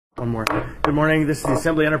One more. Good morning. This is the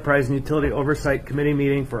Assembly Enterprise and Utility Oversight Committee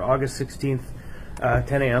meeting for August 16th,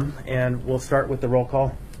 10 a.m. And we'll start with the roll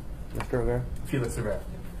call. Mr. Rivera. Felix Rivera.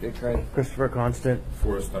 Dick Trey. Christopher Constant.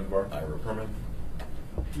 Forrest Dunbar. Ira Perman.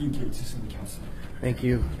 Dean Gates, Assembly Council. Thank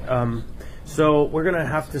you. So we're going to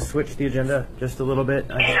have to switch the agenda just a little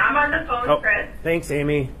bit. And I'm on the phone, Chris. Thanks,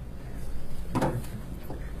 Amy.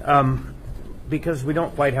 Because we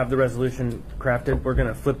don't quite have the resolution crafted, we're going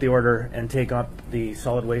to flip the order and take up the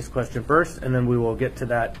solid waste question first, and then we will get to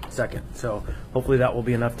that second. So hopefully that will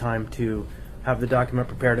be enough time to have the document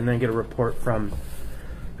prepared and then get a report from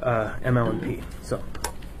ML&P. So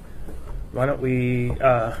why don't we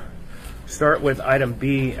start with item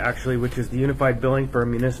B, actually, which is the unified billing for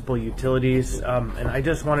municipal utilities. And I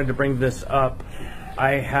just wanted to bring this up.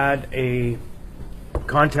 I had a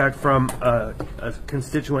contact from a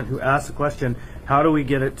constituent who asked the question, how do we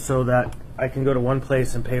get it so that I can go to one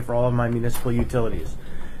place and pay for all of my municipal utilities?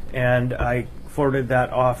 And I forwarded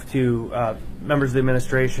that off to members of the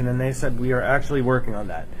administration, and they said we are actually working on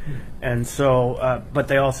that. And so, but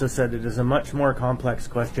they also said it is a much more complex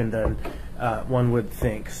question than one would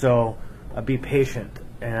think. So be patient.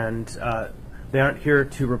 And they aren't here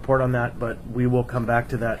to report on that, but we will come back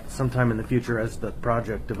to that sometime in the future as the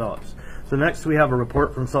project develops. So next we have a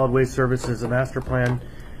report from Solid Waste Services, a master plan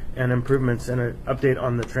and improvements, and an update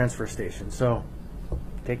on the transfer station. So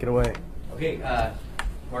take it away. Okay,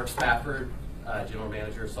 Mark Spafford, General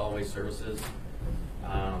Manager of Solid Waste Services.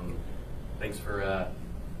 Thanks for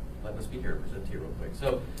letting us be here and present to you real quick.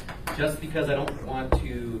 So just because I don't want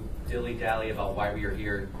to dilly-dally about why we are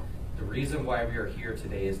here, the reason why we are here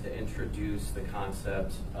today is to introduce the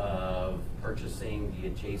concept of purchasing the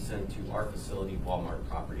adjacent to our facility Walmart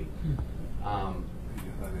property.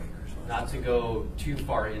 Not to go too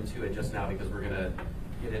far into it just now because we're going to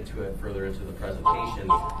get into it further into the presentation,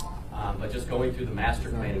 but just going through the master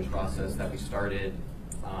planning process that we started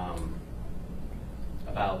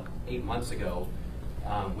about 8 months ago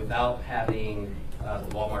without having the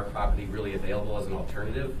Walmart property really available as an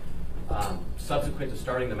alternative. Subsequent to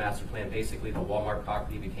starting the master plan, basically the Walmart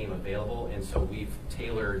property became available, and so we've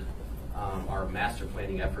tailored our master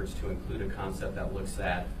planning efforts to include a concept that looks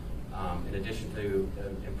at, in addition to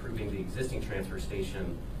improving the existing transfer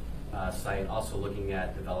station site, also looking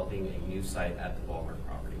at developing a new site at the Walmart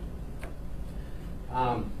property.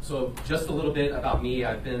 So just a little bit about me.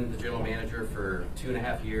 I've been the general manager for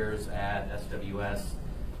 2.5 years at SWS.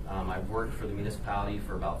 I've worked for the municipality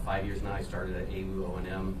for about 5 years now. I started at AU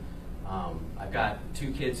O&M. I've got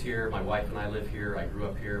 2 kids here. My wife and I live here. I grew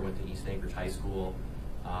up here, went to East Anchorage High School,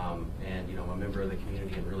 and I'm a member of the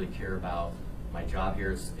community and really care about my job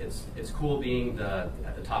here. It's cool being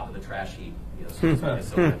at the top of the trash heap.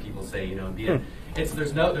 So many people say,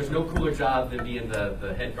 there's no cooler job than being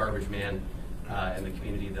the head garbage man in the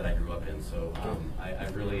community that I grew up in. So I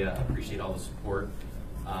really appreciate all the support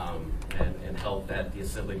and help that the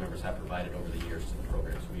assembly members have provided over the years to the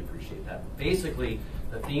program. So we appreciate that. Basically,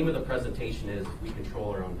 the theme of the presentation is we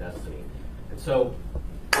control our own destiny. And so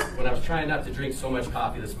when I was trying not to drink so much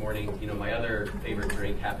coffee this morning, my other favorite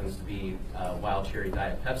drink happens to be Wild Cherry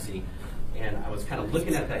Diet Pepsi. And I was kind of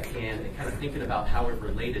looking at that can and kind of thinking about how it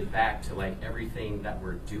related back to like everything that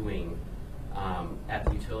we're doing at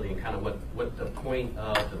the utility and kind of what the point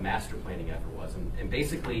of the master planning effort was. And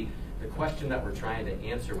basically, the question that we're trying to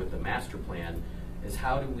answer with the master plan is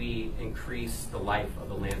how do we increase the life of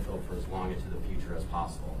the landfill for as long into the future as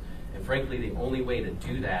possible? And frankly, the only way to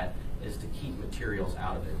do that is to keep materials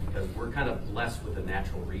out of it, because we're kind of blessed with a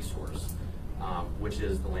natural resource, which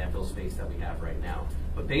is the landfill space that we have right now.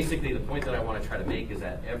 But basically, the point that I want to try to make is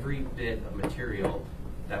that every bit of material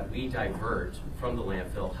that we divert from the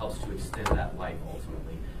landfill helps to extend that life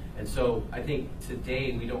ultimately. And so I think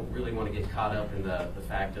today we don't really want to get caught up in the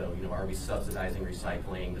fact of, are we subsidizing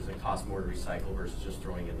recycling? Does it cost more to recycle versus just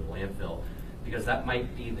throwing it into the landfill? Because that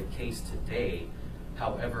might be the case today.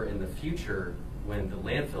 However, in the future, when the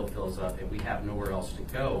landfill fills up and we have nowhere else to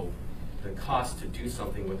go, the cost to do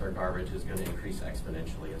something with our garbage is going to increase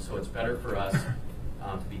exponentially. And so it's better for us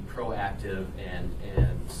to be proactive and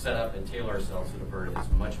set up and tailor ourselves to divert as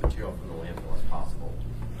much material from the landfill as possible.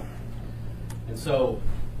 And so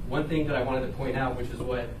one thing that I wanted to point out, which is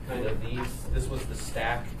what kind of this was the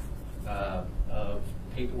stack of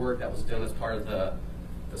paperwork that was done as part of the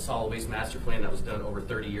solid waste master plan that was done over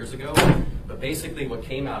 30 years ago. But basically what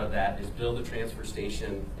came out of that is build a transfer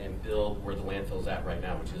station and build where the landfill's at right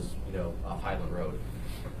now, which is off Highland Road.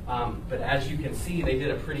 But as you can see, they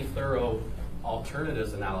did a pretty thorough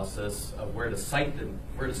alternatives analysis of where to site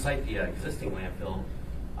the existing landfill.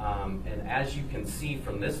 And as you can see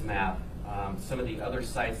from this map, Some of the other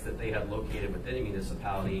sites that they have located within a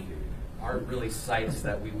municipality aren't really sites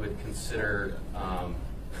that we would consider.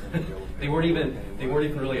 They weren't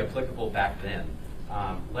even really applicable back then,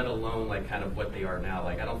 let alone like kind of what they are now.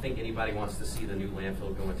 Like I don't think anybody wants to see the new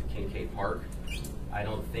landfill go into Kincaid Park. I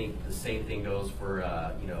don't think the same thing goes for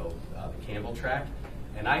the Campbell tract.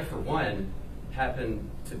 And I, for one, happen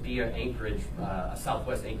to be a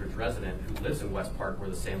Southwest Anchorage resident who lives in West Park where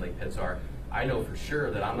the Sand Lake pits are. I know for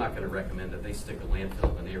sure that I'm not going to recommend that they stick a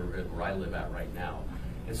landfill in the neighborhood where I live at right now.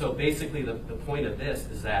 And so basically the point of this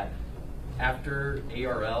is that after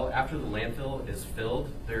ARL, after the landfill is filled,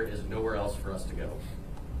 there is nowhere else for us to go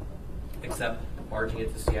except barging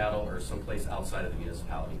it to Seattle or someplace outside of the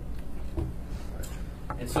municipality.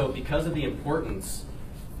 And so because of the importance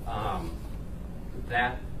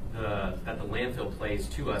that the landfill plays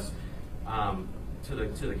to us, to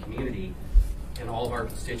the community, and all of our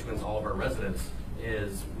constituents, all of our residents,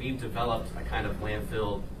 is we've developed a kind of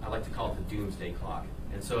landfill, I like to call it the doomsday clock.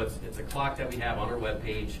 And so it's a clock that we have on our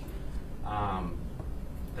webpage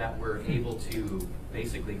that we're able to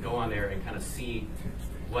basically go on there and kind of see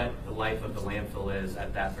what the life of the landfill is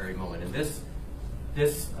at that very moment. And this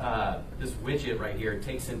widget right here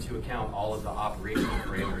takes into account all of the operational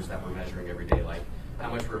parameters that we're measuring every day, like how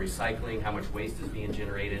much we're recycling, how much waste is being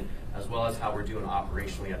generated, as well as how we're doing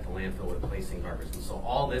operationally at the landfill with placing garbage. And so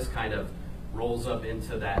all this kind of rolls up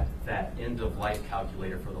into that end of life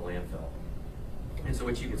calculator for the landfill. And so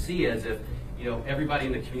what you can see is if everybody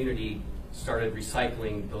in the community started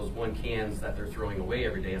recycling those 1 cans that they're throwing away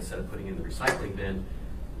every day instead of putting in the recycling bin,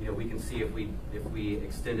 we can see if we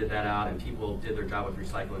extended that out and people did their job with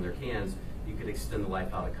recycling their cans, you could extend the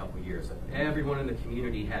life out a couple of years. If everyone in the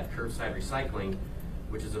community had curbside recycling,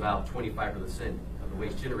 which is about 25% of the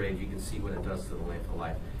waste generated, you can see what it does to the landfill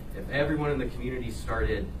life. If everyone in the community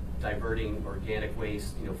started diverting organic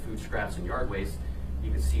waste, food scraps and yard waste,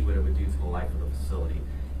 you can see what it would do to the life of the facility.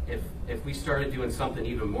 If we started doing something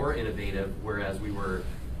even more innovative, whereas we were,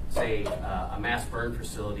 say, a mass burn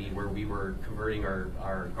facility where we were converting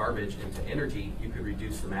our garbage into energy, you could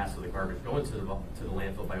reduce the mass of the garbage going to the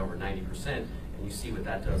landfill by over 90%, and you see what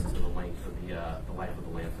that does to the length of the life of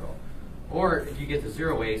the landfill. Or if you get to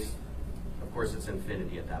zero waste, of course it's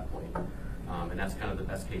infinity at that point, and that's kind of the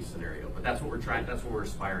best case scenario. But that's what we're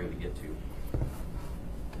aspiring to get to.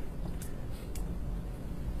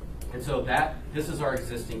 And so this is our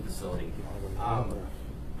existing facility.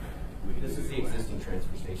 This is the existing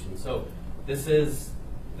transfer station. So this is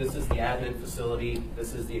the admin facility.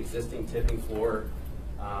 This is the existing tipping floor.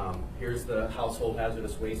 Here's the household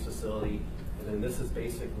hazardous waste facility. And then this is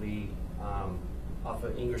basically off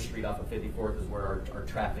of English Street, off of 54th, is where our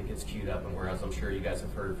traffic gets queued up, and whereas I'm sure you guys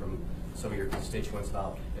have heard from some of your constituents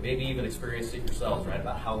about, and maybe even experienced it yourselves, right,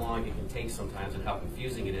 about how long it can take sometimes and how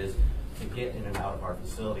confusing it is to get in and out of our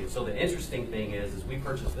facility. So the interesting thing is we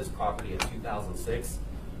purchased this property in 2006.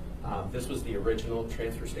 This was the original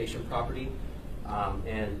transfer station property.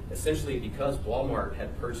 And essentially because Walmart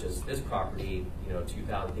had purchased this property, I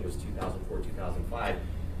think it was 2004, 2005,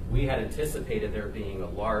 we had anticipated there being a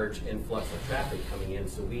large influx of traffic coming in.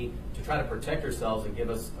 So to try to protect ourselves and give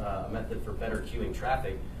us a method for better queuing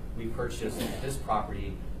traffic, we purchased this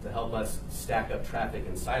property to help us stack up traffic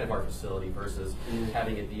inside of our facility versus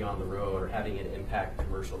having it be on the road or having it impact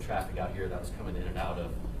commercial traffic out here that was coming in and out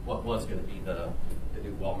of what was going to be the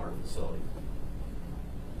new Walmart facility.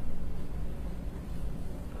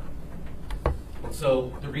 And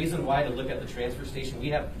so the reason why to look at the transfer station, we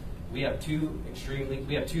have two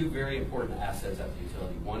very important assets at the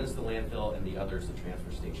utility. One is the landfill and the other is the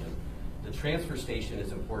transfer station. The transfer station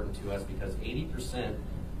is important to us because 80%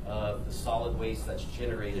 of the solid waste that's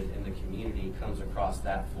generated in the community comes across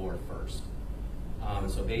that floor first.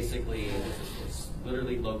 So basically, it's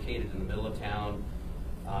literally located in the middle of town,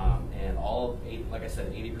 and like I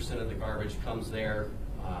said, 80% of the garbage comes there,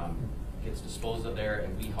 gets disposed of there,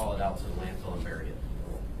 and we haul it out to the landfill and bury it.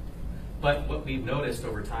 But what we've noticed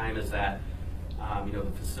over time is that the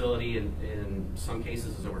facility in some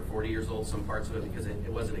cases is over 40 years old, some parts of it because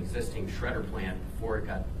it was an existing shredder plant before it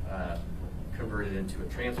got converted into a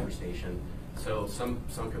transfer station. So some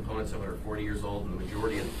components of it are 40 years old, and the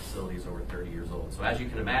majority of the facility is over 30 years old. So as you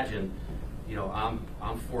can imagine,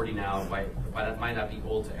 I'm 40 now. While that might not be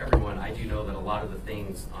old to everyone, I do know that a lot of the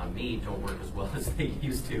things on me don't work as well as they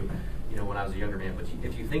used to, when I was a younger man. But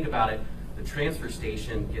if you think about it, the transfer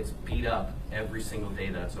station gets beat up every single day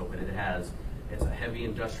that it's open. It's a heavy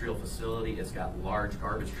industrial facility. It's got large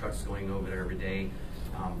garbage trucks going over there every day.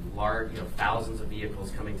 Thousands of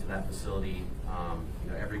vehicles coming to that facility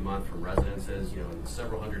every month from residences, and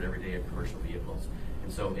several hundred every day of commercial vehicles.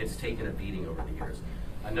 And so it's taken a beating over the years.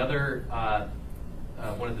 Another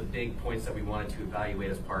one of the big points that we wanted to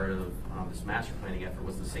evaluate as part of this master planning effort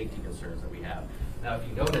was the safety concerns that we have. Now, if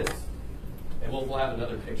you notice, and we'll have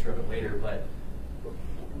another picture of it later, but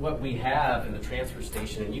what we have in the transfer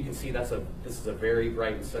station, and you can see this is a very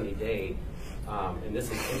bright and sunny day, and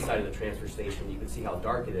this is inside of the transfer station. You can see how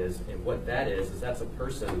dark it is, and what that is that's a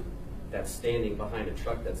person that's standing behind a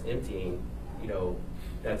truck that's emptying,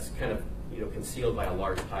 that's kind of concealed by a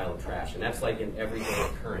large pile of trash, and that's like an everyday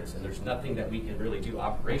occurrence, and there's nothing that we can really do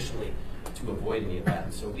operationally to avoid any of that.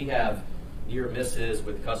 And so we have near misses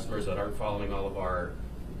with customers that aren't following all of our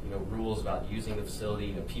rules about using the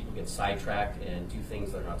facility. People get sidetracked and do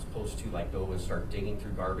things they're not supposed to, like go and start digging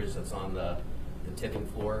through garbage that's on the tipping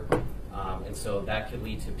floor. And so that could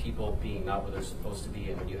lead to people being not where they're supposed to be.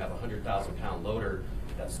 And when you have a 100,000-pound loader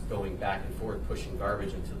that's going back and forth pushing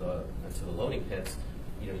garbage into the loading pits,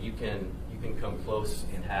 you can come close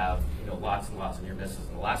and have lots and lots of near misses.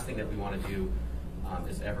 And the last thing that we want to do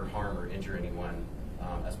is ever harm or injure anyone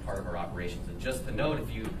as part of our operations. And just to note,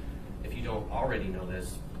 if you don't already know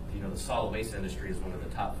this, the solid waste industry is one of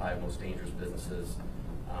the top 5 most dangerous businesses,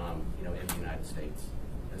 in the United States.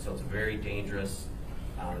 And so it's very dangerous.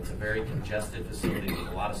 It's a very congested facility with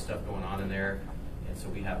a lot of stuff going on in there. And so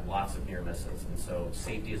we have lots of near misses. And so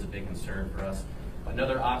safety is a big concern for us.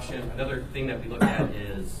 Another thing that we look at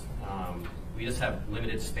is we just have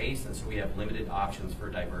limited space, and so we have limited options for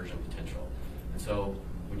diversion potential. And so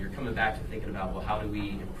when you're coming back to thinking about, well, how do we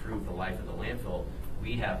improve the life of the landfill,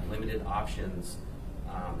 we have limited options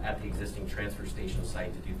at the existing transfer station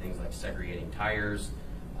site to do things like segregating tires,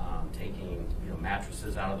 taking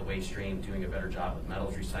mattresses out of the waste stream, doing a better job with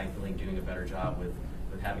metals recycling, doing a better job with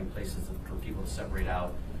having places for people to separate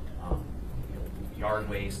out yard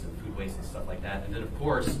waste and food waste and stuff like that. And then of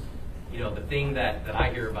course, the thing that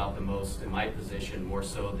I hear about the most in my position, more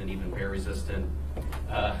so than even bear resistant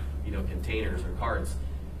containers or carts,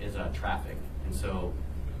 is traffic. And so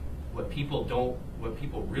what people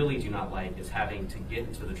really do not like is having to get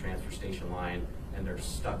into the transfer station line and they're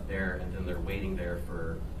stuck there, and then they're waiting there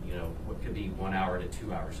for what could be 1 hour to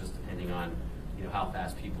 2 hours, just depending on how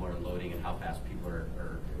fast people are unloading and how fast people or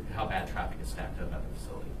how bad traffic is stacked up at the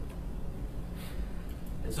facility.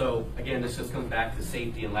 And so again, this just comes back to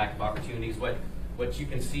safety and lack of opportunities. What you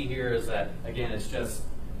can see here is that, again, it's just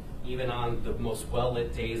even on the most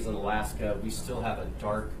well-lit days in Alaska, we still have a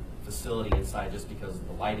dark facility inside just because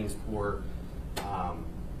the lighting's poor.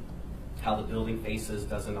 How the building faces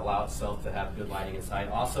doesn't allow itself to have good lighting inside.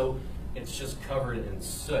 Also, it's just covered in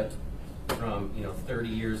soot from 30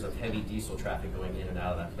 years of heavy diesel traffic going in and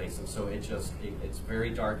out of that place, and so it's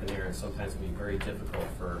very dark in there, and sometimes can be very difficult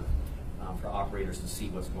for operators to see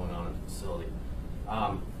what's going on in the facility.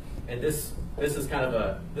 And this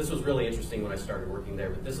was really interesting when I started working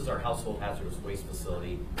there. But this is our household hazardous waste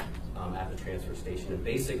facility at the transfer station, and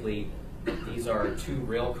basically these are 2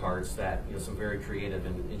 rail carts that some very creative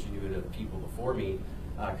and ingenuitive people before me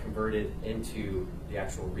converted into the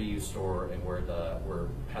actual reuse store and where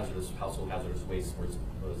household hazardous waste was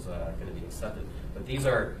going to be accepted. But these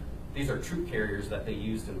are troop carriers that they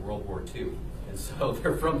used in World War II, and so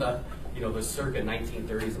they're from the circa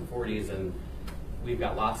 1930s and 40s, and we've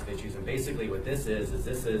got lots of issues. And basically what this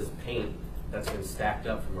is paint that's been stacked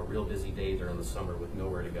up from a real busy day during the summer with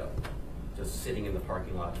nowhere to go, just sitting in the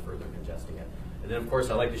parking lot, further congesting it. And then of course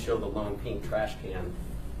I like to show the lone pink trash can,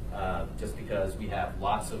 just because we have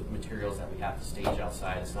lots of materials that we have to stage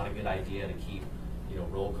outside. It's not a good idea to keep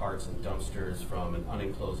roll carts and dumpsters from an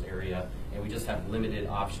unenclosed area, and we just have limited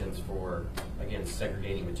options for, again,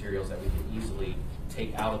 segregating materials that we can easily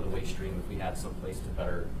take out of the waste stream if we had some place to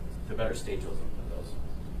better stage those and put those.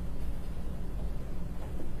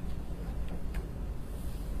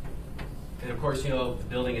 And of course, the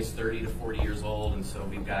building is 30 to 40 years old, and so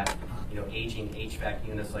we've got aging HVAC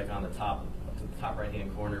units like on the top, up to the top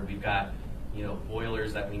right-hand corner. We've got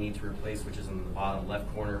boilers that we need to replace, which is in the bottom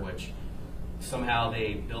left corner, which somehow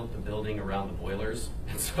they built the building around the boilers,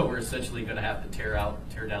 and so we're essentially going to have to tear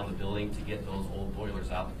down the building to get those old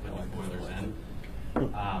boilers out and put new boilers in.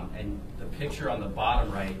 And the picture on the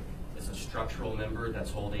bottom right is a structural member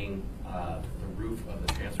that's holding the roof of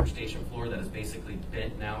the transfer station floor that is basically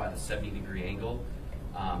bent now at a 70-degree angle,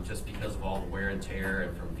 just because of all the wear and tear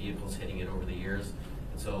and from vehicles hitting it over the years.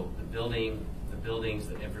 And so the buildings,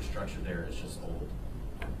 the infrastructure there is just old.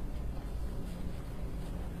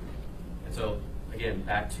 And so again,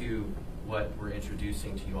 back to what we're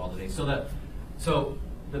introducing to you all today. So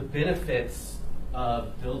the benefits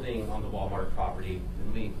of building on the Walmart property,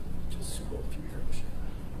 let me just scroll through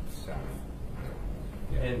here.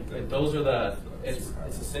 And those are it's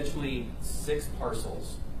essentially 6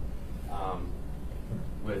 parcels.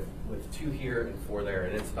 with 2 here and 4 there,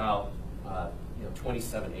 and it's about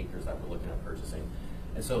 27 acres that we're looking at purchasing.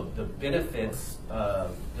 And so the benefits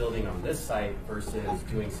of building on this site versus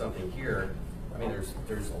doing something here, I mean,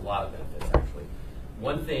 there's a lot of benefits actually.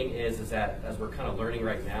 One thing is that, as we're kind of learning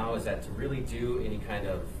right now, is that to really do any kind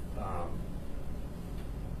of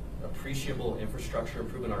appreciable infrastructure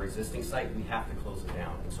improvement on our existing site, we have to close it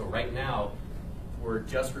down. And so right now, we're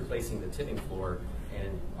just replacing the tipping floor,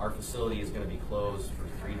 and our facility is going to be closed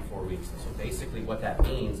for 3 to 4 weeks. And so basically what that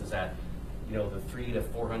means is that, the 300 to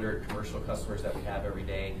 400 commercial customers that we have every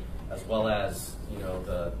day, as well as,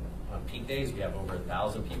 on peak days, we have over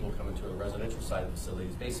 1,000 people coming to a residential side of the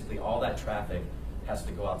facilities. Basically, all that traffic has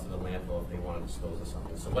to go out to the landfill if they want to dispose of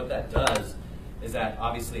something. So what that does is that,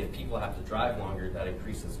 obviously, if people have to drive longer, that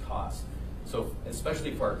increases costs. So,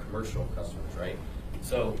 especially for our commercial customers, right?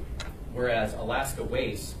 So, whereas Alaska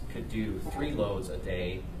Waste could do 3 loads a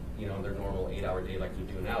day, their normal 8-hour day like they're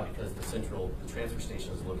doing now, because the transfer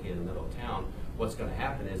station is located in the middle of town, what's going to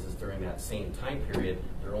happen is during that same time period,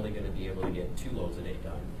 they're only going to be able to get 2 loads a day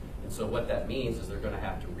done. And so what that means is they're going to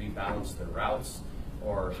have to rebalance their routes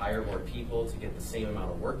or hire more people to get the same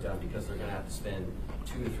amount of work done, because they're going to have to spend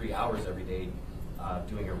 2 to 3 hours every day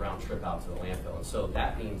doing a round trip out to the landfill. And so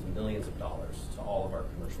that means millions of dollars to all of our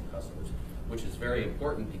commercial customers, which is very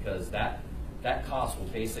important, because that cost will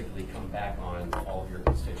basically come back on all of your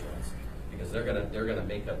constituents, because they're gonna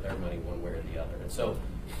make up their money one way or the other. And so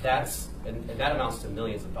and that amounts to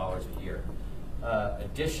millions of dollars a year.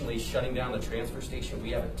 Additionally, shutting down the transfer station,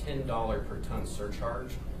 we have a $10 per ton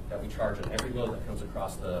surcharge that we charge on every load that comes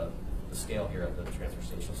across the scale here at the transfer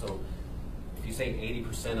station. So if you say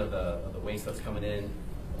 80% of the waste that's coming in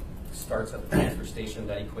starts at the transfer station,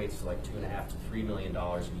 that equates to like $2.5 to $3 million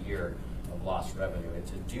a year of lost revenue. And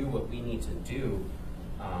to do what we need to do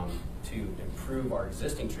to improve our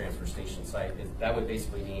existing transfer station site, that would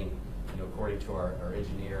basically mean, according to our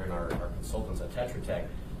engineer and our consultants at Tetra Tech,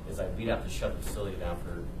 is that we'd have to shut the facility down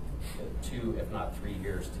for 2, if not 3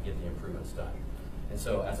 years to get the improvements done. And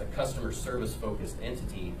so, as a customer service focused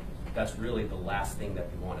entity, that's really the last thing that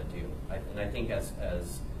we want to do. And I think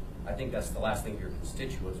I think that's the last thing your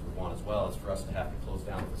constituents would want as well, is for us to have to close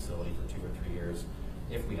down the facility for 2 or 3 years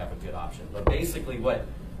if we have a good option. But basically what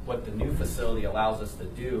the new facility allows us to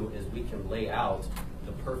do is we can lay out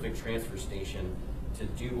the perfect transfer station to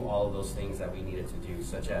do all of those things that we need it to do,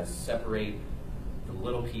 such as separate the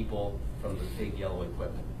little people from the big yellow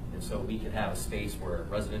equipment. And so we could have a space where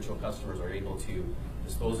residential customers are able to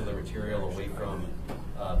dispose of their material away from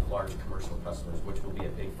the large commercial customers, which will be a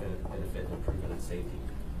big benefit and improvement in safety.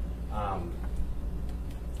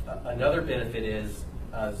 Another benefit is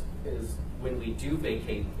when we do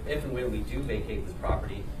vacate, if and when we do vacate this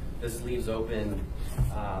property, this leaves open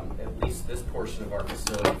at least this portion of our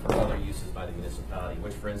facility for other uses by the municipality,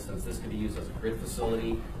 which, for instance, this could be used as a grid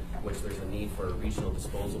facility, which there's a need for a regional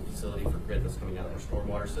disposal facility for grid that's coming out of our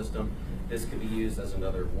stormwater system. This could be used as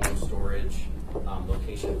another warm storage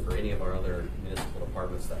location for any of our other municipal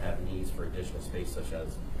departments that have needs for additional space, such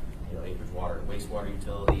as acreage water and wastewater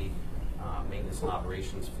utility, maintenance and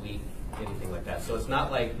operations, fleet, anything like that. So it's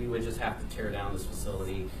not like we would just have to tear down this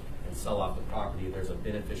facility and sell off the property. There's a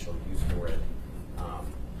beneficial use for it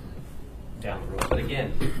down the road. But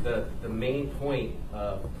again, the main point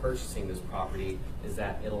of purchasing this property is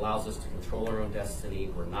that it allows us to control our own destiny.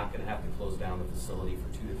 We're not going to have to close down the facility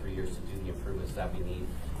for 2 to 3 years to do the improvements that we need.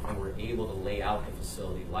 And we're able to lay out the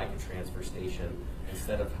facility like a transfer station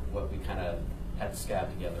instead of what we kind of had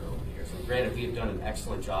scabbed together over the years. And granted, we have done an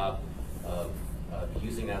excellent job of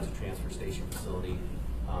using that as a transfer station facility,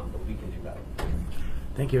 but we can do better.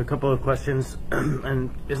 Thank you. A couple of questions. And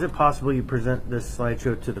is it possible you present this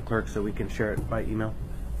slideshow to the clerk so we can share it by email?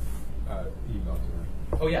 Email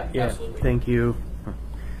to her. Oh yeah, absolutely. Thank you.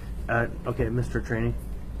 Okay, Mr. Trainee.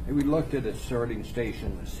 We looked at a sorting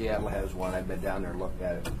station. Seattle has one. I've been down there and looked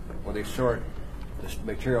at it, where they sort this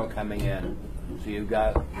material coming in. So you've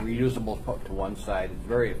got reusable put to one side. It's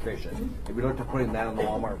very efficient. Have we looked at putting that on the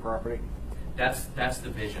Walmart property? That's the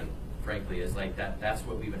vision, frankly, is like that's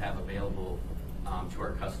what we would have available to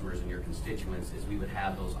our customers and your constituents, is we would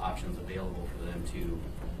have those options available for them to,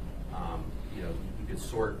 you could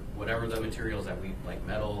sort whatever the materials that we, like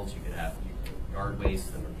metals, you could have yard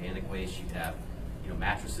waste and organic waste, you could have,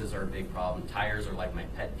 mattresses are a big problem, tires are like my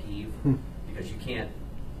pet peeve, because you can't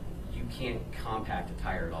compact a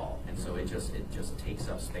tire at all, and so it just takes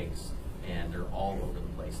up space, and they're all over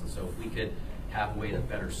the place. And so if we could have a way to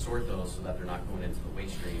better sort those so that they're not going into the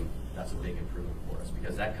waste stream, that's a big improvement for us,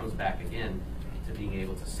 because that comes back again to being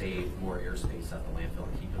able to save more airspace at the landfill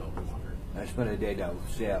and keep it open longer. I spent a day down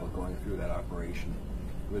in Seattle going through that operation.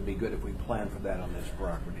 would be good if we plan for that on this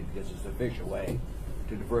property, because it's an efficient way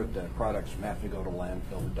to divert the products from having to go to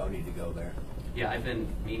landfill that don't need to go there. Yeah, I've been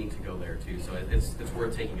meaning to go there too, so it's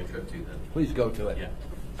worth taking a trip to then. Please go to it. Yeah.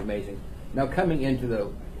 It's amazing. Now, coming into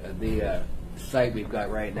the site we've got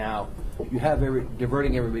right now, you have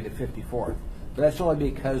diverting everybody to 54th. But that's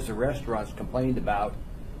only because the restaurants complained about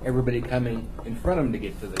everybody coming in front of them to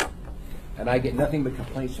get to the, and I get nothing but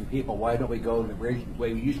complaints from people, why don't we go the way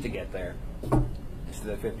we used to get there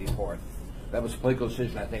instead of 54th? That was a political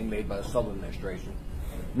decision, I think, made by the Sullivan administration.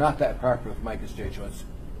 Not that popular with my constituents.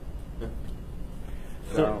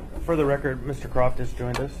 So, for the record, Mr. Croft has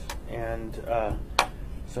joined us, and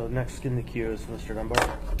so next in the queue is Mr.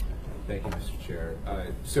 Dunbar. Thank you, Mr. Chair.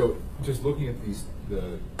 So just looking at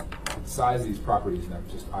the size of these properties, and I'm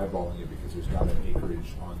just eyeballing it because there's not an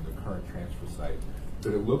acreage on the current transfer site,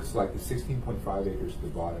 but it looks like the 16.5 acres at the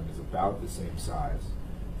bottom is about the same size.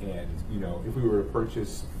 And, you know, if we were to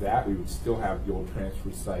purchase that, we would still have the old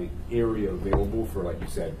transfer site area available for, like you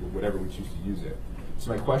said, whatever we choose to use it. So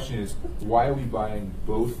my question is, why are we buying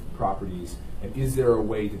both properties, and is there a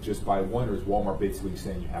way to just buy one, or is Walmart basically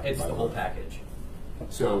saying you have to buy one? It's the whole package.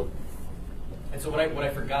 So, and so what I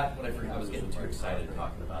forgot, I was getting too excited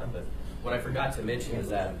talking about it, but what I forgot to mention is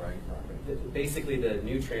that basically the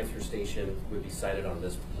new transfer station would be sited on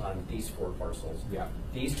these 4 parcels. yeah.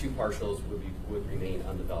 These 2 parcels would remain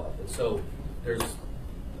undeveloped, and so there's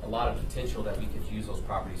a lot of potential that we could use those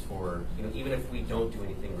properties for. You know, even if we don't do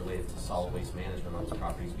anything related to solid waste management on those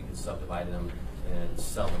properties, we could subdivide them and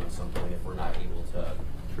sell them at some point if we're not able to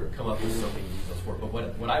come up with something to use those for. But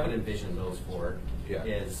what I would envision those for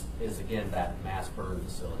is again that mass burn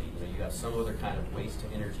facility. You know, you have some other kind of waste to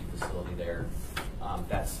energy facility there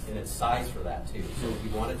that's in its size for that too. So if we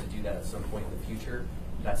wanted to do that at some point in the future,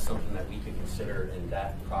 that's something that we could consider, and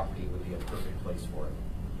that property would be a perfect place for it.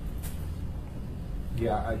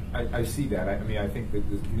 Yeah, I see that. I mean, I think that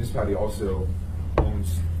the municipality also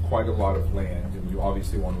owns quite a lot of land, and you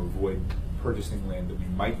obviously want to avoid purchasing land that we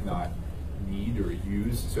might not need or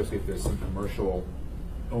use, especially if there's some commercial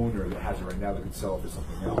owner that has it right now that could sell it for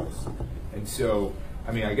something else. And so,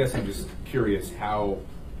 I mean, I guess I'm just curious how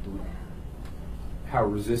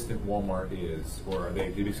resistant Walmart is, or are they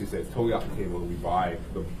basically say it's totally off the table that we buy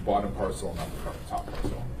the bottom parcel, not the top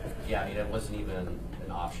parcel? Yeah, I mean, it wasn't even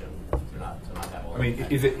an option to not have all. I mean,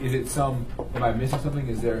 is it some? Am I missing something?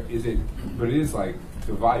 But it is like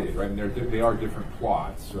divided, right? I mean, they are different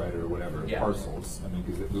plots, right, or whatever parcels. I mean,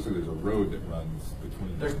 because it looks like there's a road that runs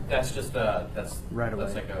between them. That's just that's right away.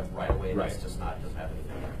 That's like a right away. Right. That's just not doesn't have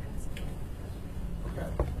anything there.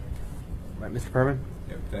 Okay. Right, Mr. Perman?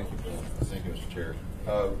 Yeah. Thank you. Thank you, Mr. Chair.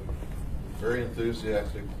 Very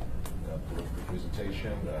enthusiastic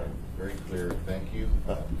presentation. Very clear. Thank you.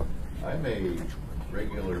 I'm a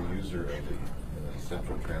regular user of the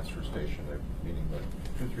central transfer station, meaning like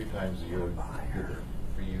 2-3 times a year get the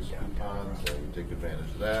free use coupons. We take advantage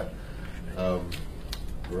of that.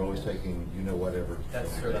 We're always taking whatever.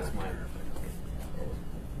 That's mine.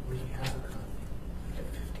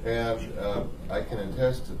 And I can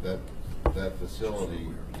attest that that facility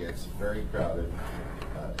gets very crowded,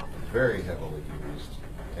 very heavily used,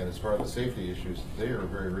 and as far as the safety issues, they are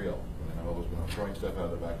very real. I mean, I've always been throwing stuff out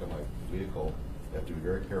of the back of my vehicle. You have to be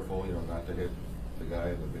very careful, not to hit the guy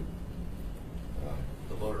in the big,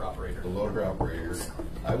 The loader operator. the loader operator.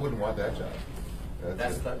 I wouldn't want that job.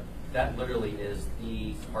 That literally is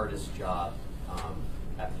the hardest job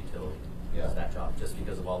at the utility. Yeah. Is that job, just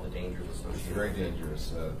because of all the dangers associated. It's very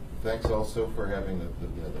dangerous. Thanks also for having the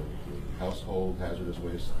household hazardous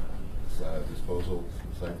waste disposal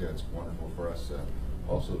site there. It's wonderful for us.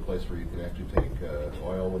 Also, a place where you can actually take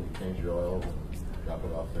oil when you change your oil and drop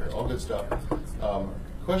it off there. All good stuff.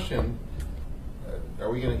 Question: are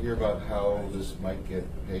we going to hear about how this might get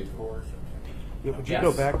paid for? Yeah, would you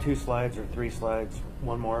go back 2 slides or 3 slides?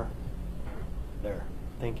 One more. There.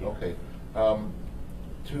 Thank you. Okay.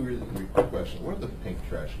 2 really quick questions. What are the pink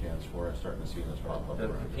trash cans for? I'm starting to see those pop up The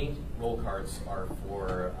around. paint roll carts are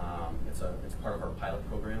for it's part of our pilot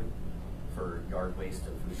program for yard waste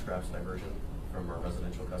and food scraps diversion from our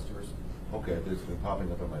residential customers. Okay, it's been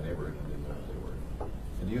popping up in my neighborhood. I didn't know what they were.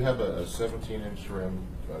 And do you have a 17-inch rim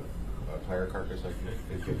tire carcass I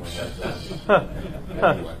can get my hands on?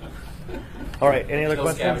 Anyway. All right, any other No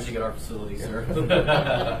questions? scavenging at our facility,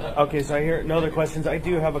 sir. Okay, so I hear no other questions. I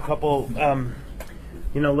do have a couple.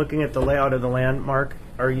 Looking at the layout of the land, Mark,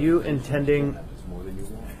 are you intending?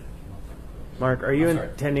 Mark, are you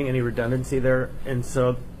intending any redundancy there? And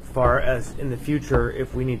so far as in the future,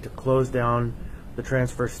 if we need to close down the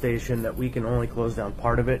transfer station, that we can only close down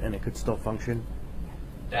part of it and it could still function?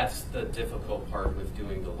 that's the difficult part with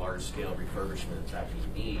doing the large scale refurbishments that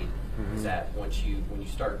we need, is that when you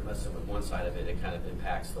start messing with one side of it, it kind of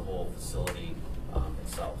impacts the whole facility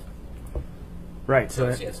itself. Right. So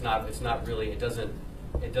it's not really, it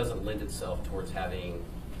doesn't lend itself towards having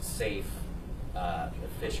safe,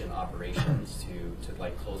 efficient operations to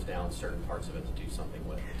like close down certain parts of it to do something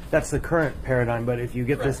with. that's the current paradigm. But if you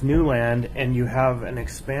get this new land and you have an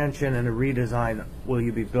expansion and a redesign, will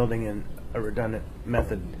you be building in a redundant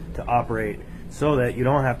method to operate so that you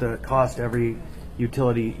don't have to cost every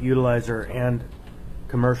utility utilizer and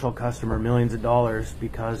commercial customer millions of dollars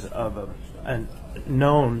because of a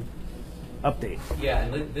known update? Yeah,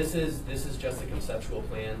 and this is just a conceptual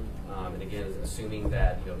plan, and again, assuming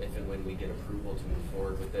that if and when we get approval to move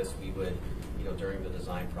forward with this, we would during the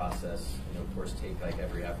design process, of course, take like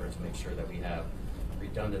every effort to make sure that we have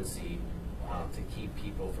redundancy to keep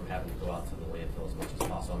people from having to go out to the landfill as much as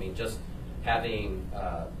possible. I mean, just having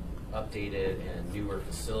updated and newer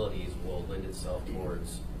facilities will lend itself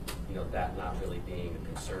towards that not really being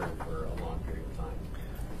a concern for a long period of time.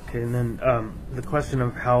 Okay, and then the question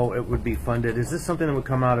of how it would be funded, is this something that would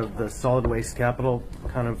come out of the solid waste capital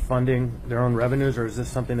kind of funding their own revenues, or is this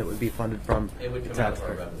something that would be funded from It would come out of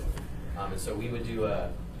our revenue. And so we would do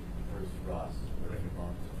where's Ross?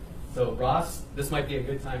 So Ross, this might be a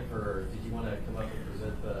good time for, did you want to come up and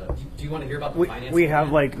present the, do you want to hear about the finance? We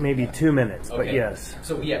have like maybe 2 minutes, but yes.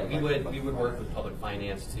 So yeah, we would work with public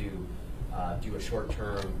finance to do a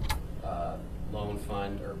short-term loan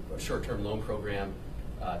fund or a short-term loan program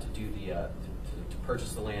to do the to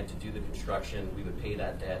purchase the land, to do the construction. We would pay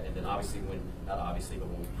that debt, and then obviously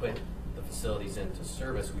when we put the facilities into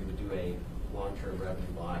service, we would do a long-term revenue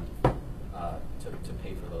bond to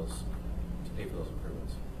pay for those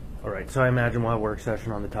improvements. All right, so I imagine we'll have a work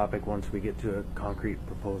session on the topic once we get to a concrete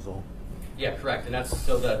proposal. Yeah, correct, and that's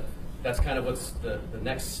kind of what's the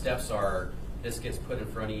next steps are. This gets put in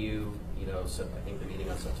front of you. So I think the meeting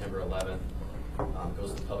on September 11th.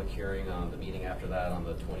 Goes to public hearing on the meeting after that on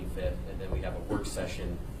the 25th, and then we have a work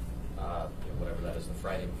session, whatever that is, the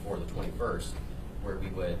Friday before the 21st, where we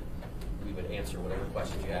would answer whatever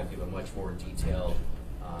questions you have, give a much more detailed,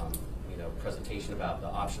 presentation about the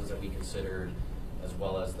options that we considered, as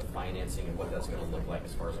well as the financing and what that's going to look like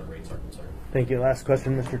as far as our rates are concerned. Thank you. Last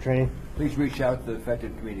question, Mr. Trainee. Please reach out to the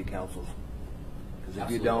affected community councils, because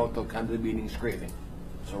if you don't, they'll come to the meeting screaming.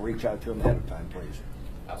 So reach out to them ahead of time, please.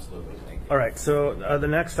 Absolutely. Thank you. All right, so the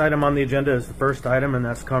next item on the agenda is the first item, and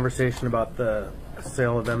that's conversation about the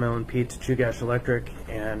sale of ML&P to Chugach Electric.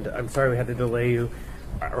 And I'm sorry we had to delay you.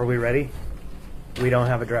 Are we ready? We don't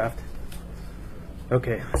have a draft.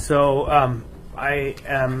 Okay, so I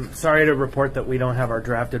am sorry to report that we don't have our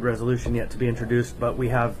drafted resolution yet to be introduced, but we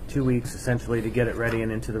have 2 weeks essentially to get it ready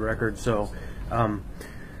and into the record. So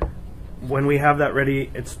when we have that ready,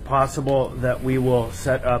 it's possible that we will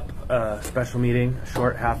set up a special meeting, a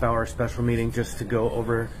short half-hour special meeting, just to go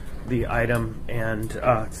over the item. And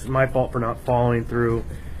it's my fault for not following through.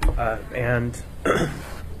 And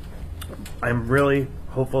I'm really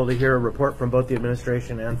hopeful to hear a report from both the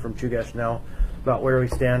administration and from Chugach now about where we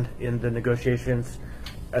stand in the negotiations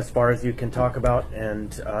as far as you can talk about.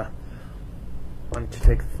 And why don't you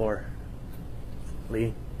take the floor,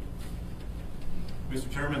 Lee? Mr.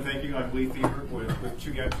 Chairman, thank you. I'm Lee Fever with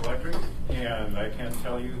Chugach Electric, and I can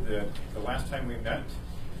tell you that the last time we met,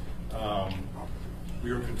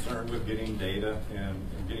 we were concerned with getting data and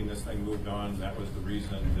getting this thing moved on. That was the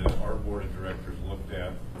reason that our board of directors looked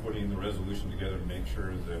at putting the resolution together to make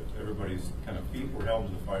sure that everybody's kind of feet were held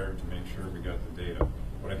to the fire to make sure we got the data.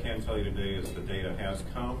 What I can tell you today is the data has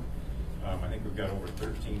come. I think we've got over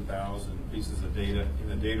 13,000 pieces of data in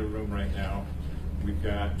the data room right now. We've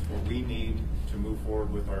got what we need to move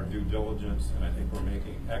forward with our due diligence, and I think we're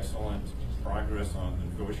making excellent progress on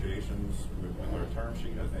the negotiations with our term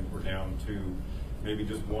sheet. I think we're down to maybe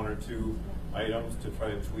just 1 or 2 items to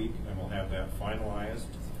try to tweak, and we'll have that finalized.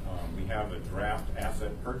 We have a draft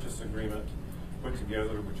asset purchase agreement put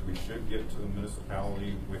together, which we should get to the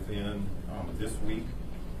municipality within this week.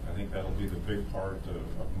 I think that'll be the big part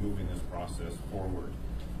of moving this process forward.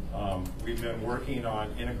 We've been working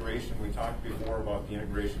on integration. We talked before about the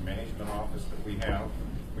integration management office that we have.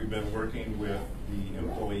 We've been working with the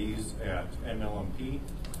employees at ML&P.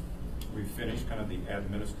 We've finished kind of the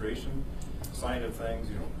administration side of things,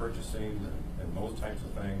 purchasing and those types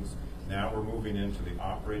of things. Now we're moving into the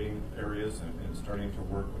operating areas and starting to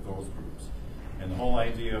work with those groups. And the whole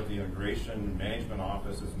idea of the integration management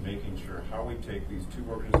office is making sure how we take these 2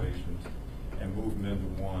 organizations and move them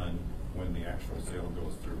into one when the actual sale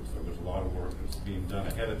goes through. So there's a lot of work that's being done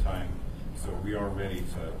ahead of time So we are ready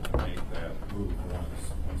to make that move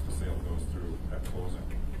once the sale goes through at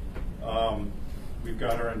closing. We've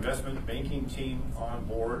got our investment banking team on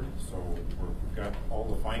board, so we've got all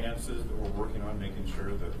the finances that we're working on, making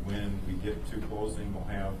sure that when we get to closing, we'll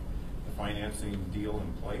have the financing deal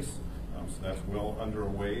in place. So that's well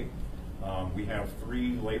underway. We have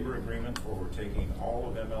 3 labor agreements where we're taking all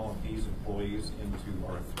of ML&P's employees into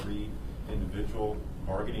our 3 individual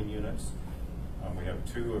bargaining units. We have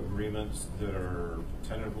 2 agreements that are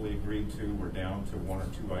tentatively agreed to. We're down to 1 or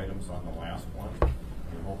 2 items on the last one.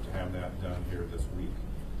 We hope to have that done here this week.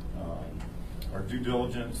 Our due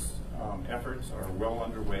diligence efforts are well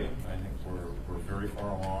underway. I think we're very far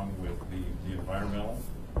along with the environmental,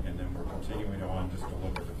 and then we're continuing on just to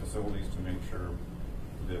look at the facilities to make sure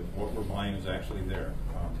that what we're buying is actually there.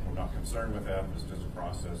 We're not concerned with that. It's just a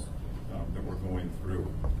process that we're going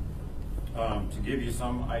through. To give you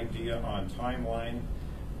some idea on timeline,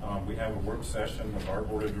 we have a work session with our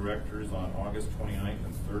board of directors on August 29th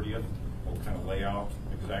and 30th. We'll kind of lay out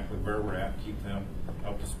exactly where we're at, keep them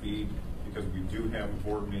up to speed, because we do have a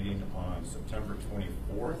board meeting on September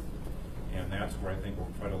 24th, and that's where I think we'll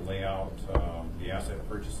try to lay out the asset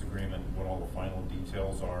purchase agreement, what all the final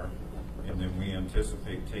details are, and then we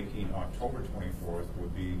anticipate taking October 24th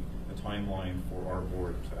would be the timeline for our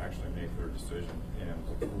board to actually make their decision and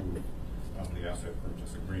approve the asset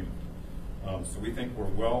purchase agreement. So we think we're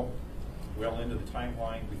well into the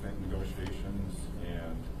timeline. We think negotiations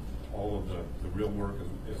and all of the real work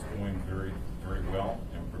is going very, very well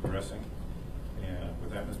and progressing. And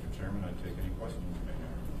with that, Mr. Chairman, I'd take any questions you may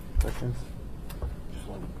have. Questions? Just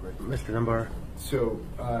one quick. Mr. Dunbar. So,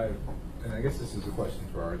 and I guess this is a question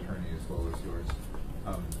for our attorney as well as yours.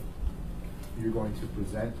 You're going to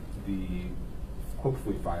present the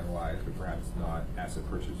hopefully finalized, but perhaps not, asset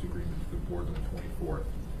purchase agreement to the board on the 24th.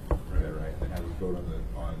 Right? And have a vote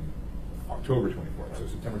on October 24th. So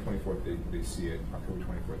September 24th, they see it. October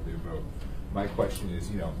 24th, they vote. My question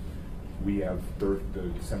is, we have the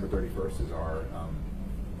December 31st is our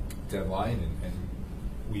deadline, and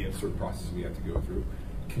we have certain processes we have to go through.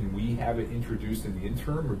 Can we have it introduced in the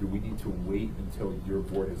interim, or do we need to wait until your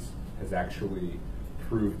board has actually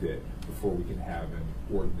approved it before we can have an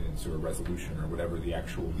ordinance or a resolution or whatever the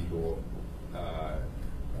actual legal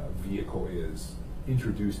vehicle is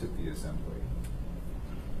introduced at the assembly?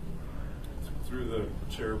 Through the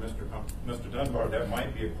chair, Mr. Dunbar, that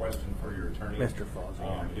might be a question for your attorney. Mr. Falsey.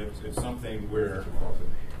 It's something where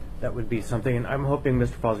That would be something, and I'm hoping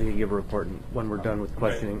Mr. Falsey can give a report when we're done with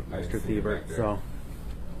questioning I Mr. see it Thieber. back there. So,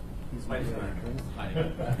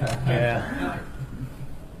 Yeah.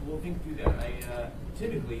 We'll think through that.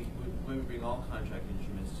 Typically, when we bring all contract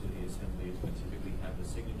instruments to the assembly, we typically have the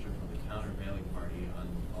signature from the countervailing party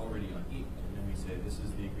already on each, and then we say, this is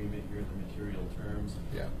the agreement, here are the material terms.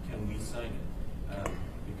 Yeah. Can we sign it?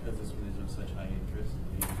 Because this one is of such high interest,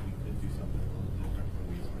 we could do something a little different, where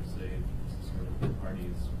we sort of say, this is sort of the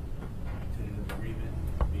parties' tentative agreement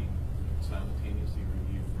being simultaneously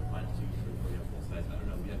reviewed for final signature before we have full size. I don't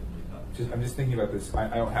know, we haven't really thought. I'm just thinking about this.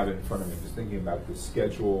 I don't have it in front of me. I'm just thinking about the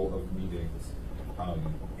schedule of meetings,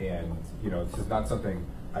 and this is not something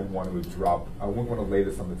I'd want to drop. I wouldn't want to lay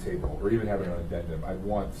this on the table or even have it on an addendum. I'd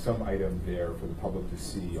want some item there for the public to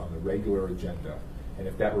see on the regular agenda. And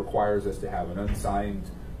if that requires us to have an unsigned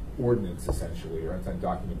ordinance, essentially, or unsigned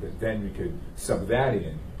document, then we could sub that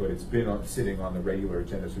in, but it's been sitting on the regular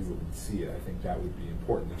agenda so people can see it. I think that would be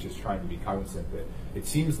important. It's just trying to be cognizant that it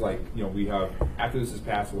seems like, we have, after this is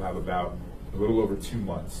passed, we'll have about a little over 2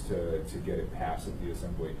 months to get it passed at the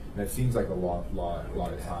assembly. And that seems like a lot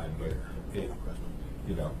of time, but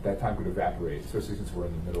that time could evaporate, especially since we're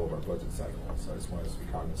in the middle of our budget cycle. So I just want us to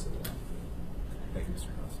be cognizant of that. Thank you, Mr.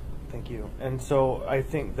 Cross. thank you. And so I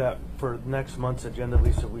think that for next month's agenda,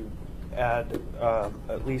 Lisa, we add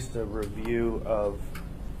at least a review of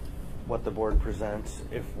what the board presents.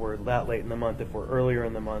 If we're that late in the month, if we're earlier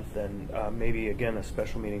in the month, then maybe again a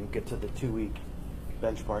special meeting, get to the 2-week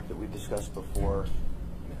benchmark that we discussed before.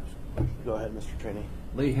 Go ahead, Mr. Trainee.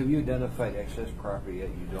 Lee, have you identified excess property that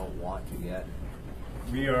you don't want to get?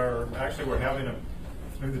 we're having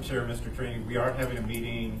through the chair, Mr. Trainee, we are having a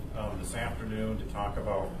meeting this afternoon to talk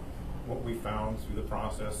about what we found through the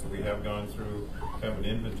process that we have gone through, have an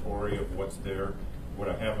inventory of what's there. What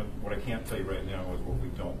I can't tell you right now is what we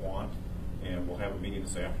don't want, and we'll have a meeting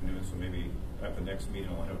this afternoon, so maybe at the next meeting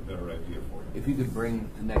I'll have a better idea for you. If you could bring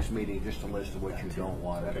the next meeting just a list of what you don't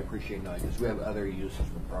want, I'd appreciate that, because we have other uses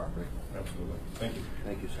for property. Absolutely. Thank you.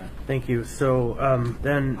 Thank you, sir. Thank you. So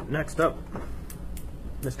then next up,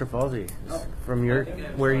 Mr. Falsey, from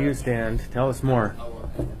where you stand, tell us more.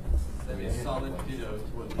 That is solid ditto to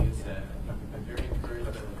what Leah said. We've been very encouraged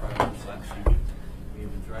by the progress last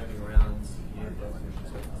driving around CPA definitions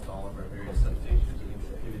of all of our various substations. We're going to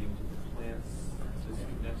be pivoting to the plants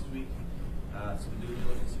next week. So the due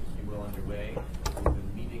diligence seems to be well underway. We've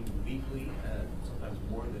been meeting weekly, sometimes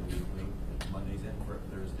more than weekly, Mondays and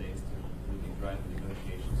Thursdays, to really drive the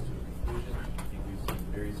negotiations to a conclusion. I think we've seen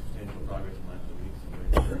very substantial progress in the last 2 weeks.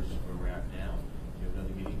 We're encouraged where we're at now. We have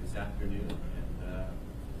another meeting this afternoon, and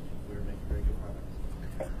we're making very good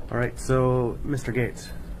progress. All right, so Mr.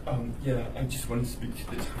 Gates. Yeah, I just want to speak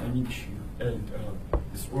to the timing issue and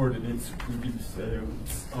this ordinance approving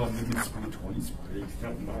sales on the municipal 20 sprays,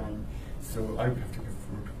 not mine. So I would have to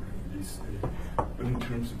refer to whatever they say. But in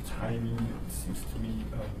terms of timing, it seems to me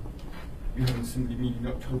you're having somebody meeting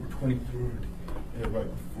October 23rd,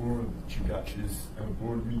 right before Chugach's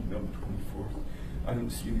board meeting on the 24th. I don't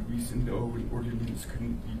see any reason, though, an ordinance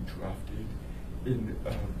couldn't be drafted in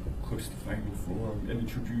close to final form and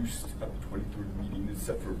introduced at the 23rd meeting,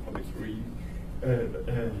 except for a public hearing and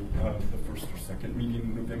the first or second meeting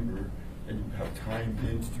in November, and you have time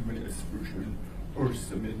then to do an S version or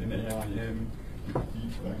submit an AIM with the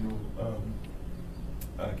final,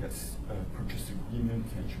 purchase agreement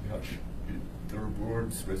and Chugach their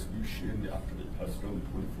board's resolution after they passed it on the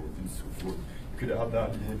 24th and so forth. You could add that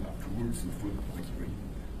in afterwards and before the public hearing.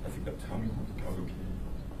 I think that timing would be okay.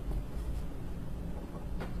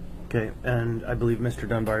 Okay, and I believe Mr.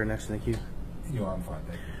 Dunbar, you're next in the queue. No, I'm fine,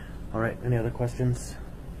 thank you. All right, any other questions?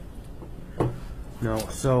 No.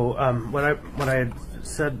 So what I had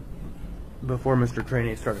said before Mr.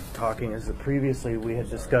 Trainee started talking is that previously we had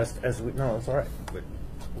discussed, no, it's all right.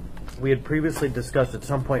 We had previously discussed at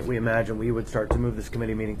some point we imagined we would start to move this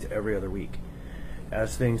committee meeting to every other week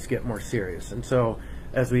as things get more serious. And so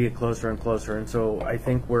as we get closer and closer, and so I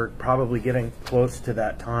think we're probably getting close to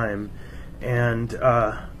that time. And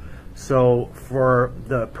so for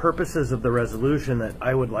the purposes of the resolution that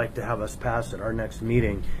I would like to have us pass at our next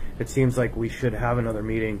meeting, it seems like we should have another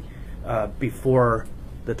meeting before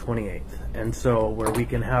the 28th. And so where we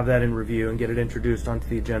can have that in review and get it introduced onto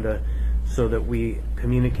the agenda so that we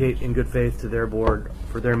communicate in good faith to their board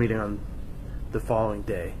for their meeting on the following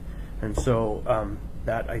day. And so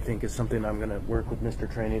that I think is something I'm going to work with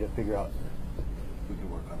Mr. Trainee to figure out. We can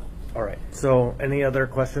work on it. All right. So any other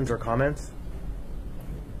questions or comments?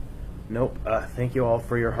 Nope. Thank you all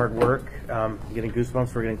for your hard work. Getting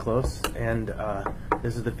goosebumps. We're getting close, and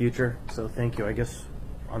this is the future. So thank you. I guess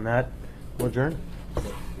on that, we'll adjourn.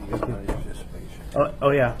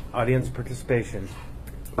 Oh yeah, audience participation,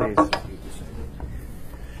 please.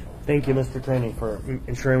 Thank you, Mr. Trainee, for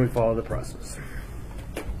ensuring we follow the process.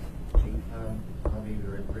 I'll be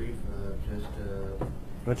very brief.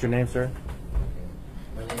 What's your name, sir? Okay.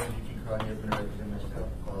 My name is Eugene Carney. I've been representing myself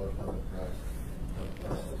for the public press.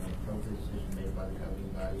 Appropriate decision made by the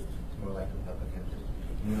governing body. It's more like a public interest.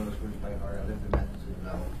 You know those words by heart. I lived in Massachusetts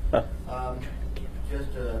now.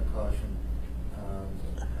 Just a caution.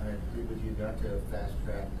 I agree with you not to fast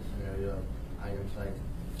track the scenario of items like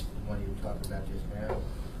the one you talked about just now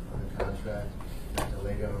on the contract, not to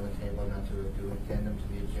lay down on the table, not to do addendum to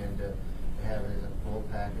the agenda, to have it as a full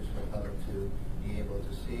package for the public to be able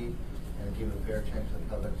to see and give a fair chance to the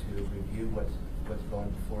public to review what's going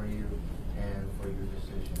before you and for your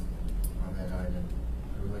decision on that item.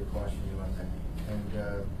 I really caution you on that. And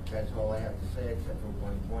that's all I have to say except for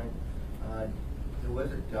one point. There was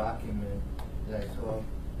a document that I saw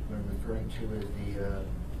when referring to as the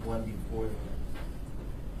one before,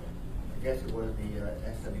 I guess it was the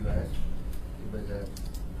SWS. It was a,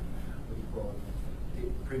 what do you call it?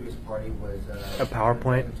 The previous party was A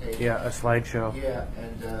PowerPoint? Yeah, a slideshow. Yeah,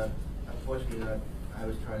 and unfortunately I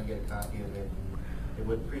was trying to get a copy of it. I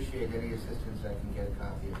would appreciate any assistance I can get a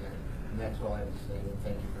copy of that. And that's all I have to say. And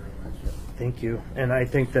thank you very much. Thank you. And I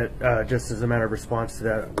think that just as a matter of response to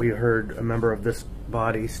that, we heard a member of this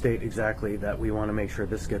body state exactly that we want to make sure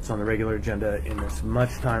this gets on the regular agenda in as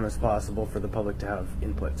much time as possible for the public to have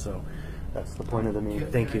input. So that's the point of the meeting.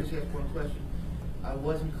 Thank you. Can I just ask one question? I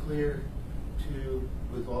wasn't clear to,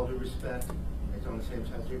 with all due respect, it's on the same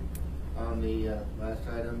subject, on the last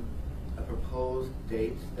item, a proposed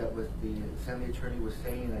dates that was the assembly attorney was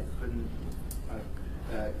saying I couldn't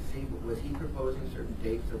see. Was he proposing certain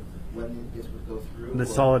dates of when this would go through? The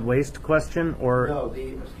solid waste question, or? No,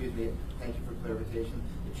 excuse me, thank you for clarification.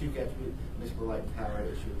 The Chugach Municipal Light Power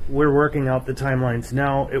issue. We're working out the timelines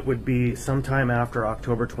now. It would be sometime after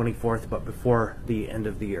October 24th, but before the end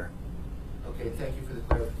of the year. Okay, thank you for the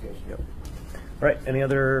clarification. Yep. All right, any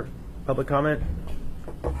other public comment?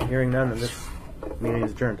 Hearing none, then this meeting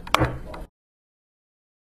is adjourned.